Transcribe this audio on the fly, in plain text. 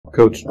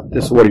Coach,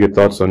 what are your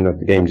thoughts on the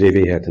game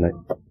JV had tonight?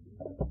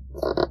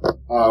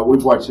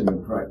 We've watched him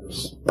in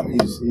practice.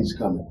 He's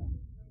coming.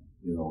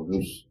 You know,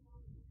 there's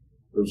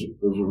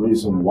a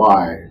reason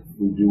why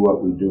we do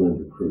what we do in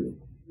recruiting.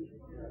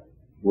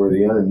 Where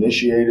the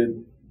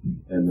uninitiated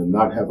and the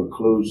not have a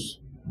clues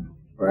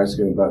are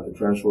asking about the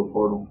transfer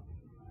portal,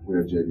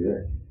 we're at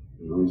JVA.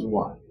 There's a reason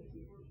why.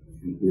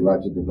 We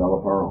like to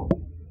develop our own.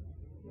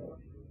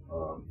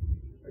 Our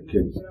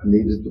kids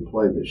needed to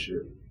play this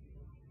year.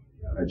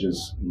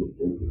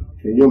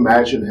 Can you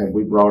imagine had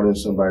we brought in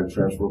somebody to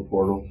transfer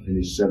portal and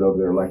he sat over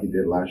there like he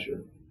did last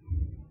year?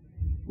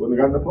 Wouldn't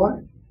have gotten to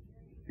play.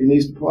 He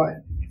needs to play.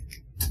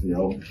 You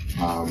know,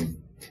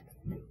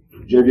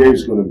 JVA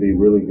is going to be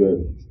really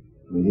good.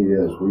 I mean, he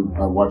is.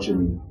 I watched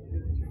him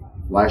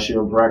last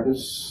year in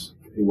practice.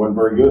 He wasn't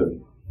very good,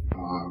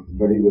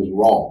 but he was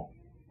raw.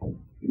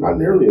 Not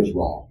nearly as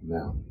raw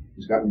now.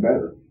 He's gotten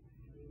better.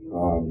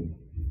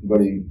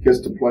 But he gets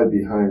to play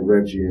behind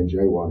Reggie and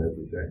J1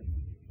 every day.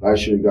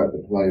 Last year he got to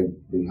play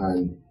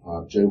behind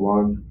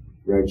J1,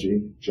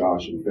 Reggie,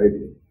 Josh, and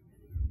Fabian.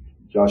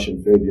 Josh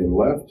and Fabian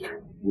left.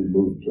 We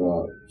moved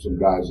some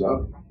guys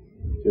up.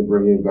 Didn't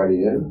bring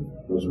anybody in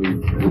because we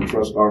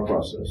trust our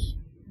process.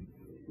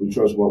 We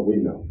trust what we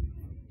know.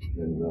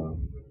 And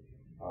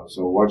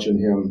so watching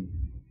him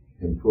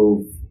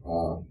improve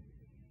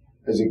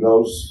as he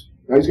goes,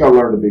 now he's got to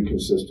learn to be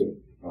consistent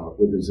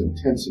with his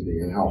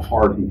intensity and how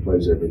hard he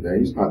plays every day.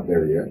 He's not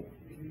there yet.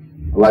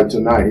 Like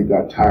tonight, he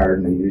got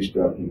tired and he reached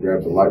up and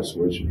grabbed the light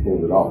switch and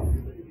pulled it off.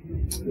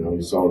 You know,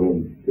 he saw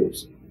them get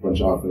a bunch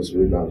of offensive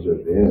rebounds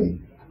at the end.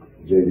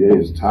 JVA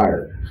is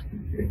tired.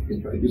 He's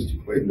not used to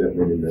playing that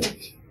many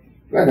minutes.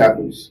 That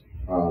happens.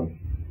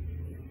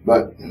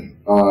 But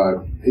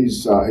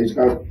he's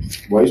got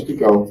ways to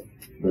go,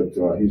 but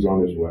he's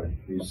on his way.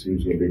 He's going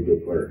to be a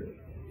good player.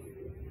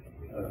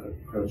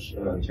 Coach,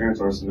 Terrence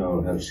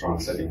Arsenault had a strong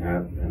second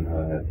half and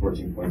had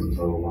 14 points in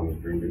total along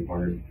with 3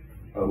 3-pointers.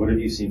 What have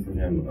you seen from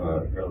him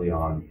early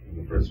on in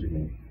the first 3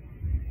 games?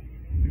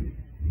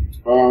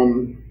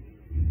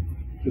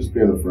 Just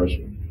being a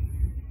freshman.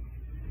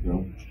 You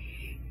know,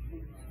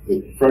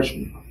 the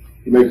freshman,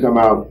 he may come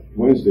out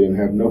Wednesday and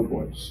have no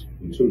points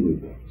and 2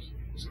 rebounds.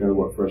 It's kind of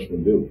what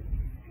freshmen do.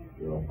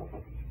 You know,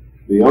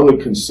 the only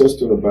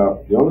consistency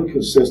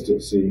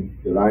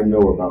that I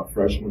know about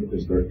freshmen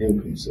is their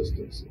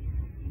inconsistency.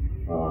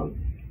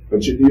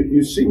 But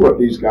you see what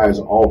these guys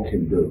all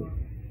can do.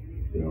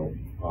 You know,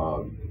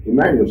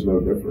 Emmanuel's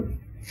no different.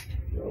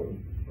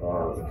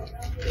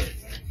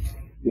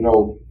 You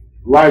know,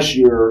 last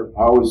year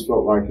I always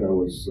felt like I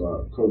was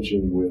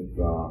coaching with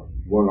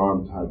one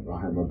arm tied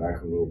behind my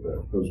back a little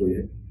bit because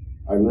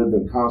I lived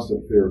in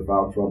constant fear of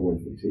foul trouble and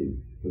fatigue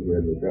because we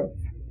had no depth.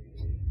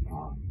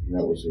 And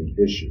that was an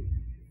issue.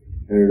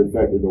 And it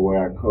affected the way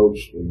I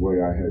coached and the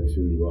way I had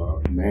to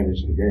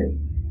manage the game.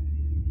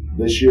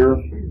 This year,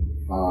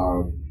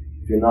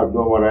 if you're not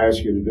doing what I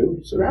ask you to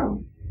do, sit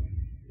down.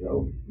 You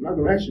know, I'm not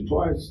going to ask you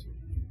twice.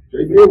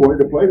 JB wanted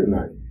to play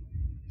tonight.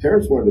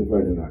 Terrence wanted to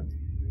play tonight.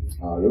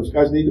 Those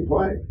guys need to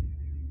play.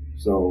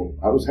 So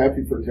I was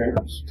happy for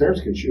Terrence.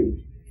 Terrence can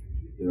shoot.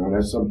 You know, and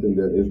that's something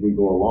that as we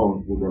go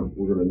along, we're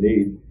going to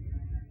need.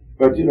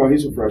 But, you know,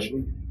 he's a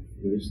freshman.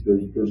 There's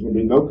going to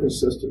be no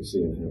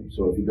consistency in him.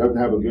 So if he doesn't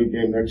have a good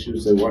game next year,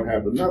 say, what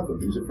happened? Nothing.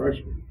 He's a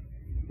freshman.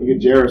 Look at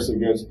Jarris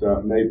against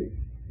Navy.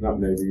 Not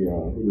Navy,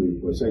 who did he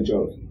play? St.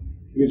 Joe's.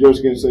 Look at Jarris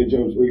against St.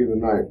 Joe's. Look at the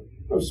night.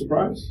 No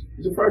surprise.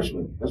 He's a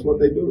freshman. That's what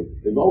they do.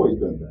 They've always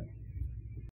done that.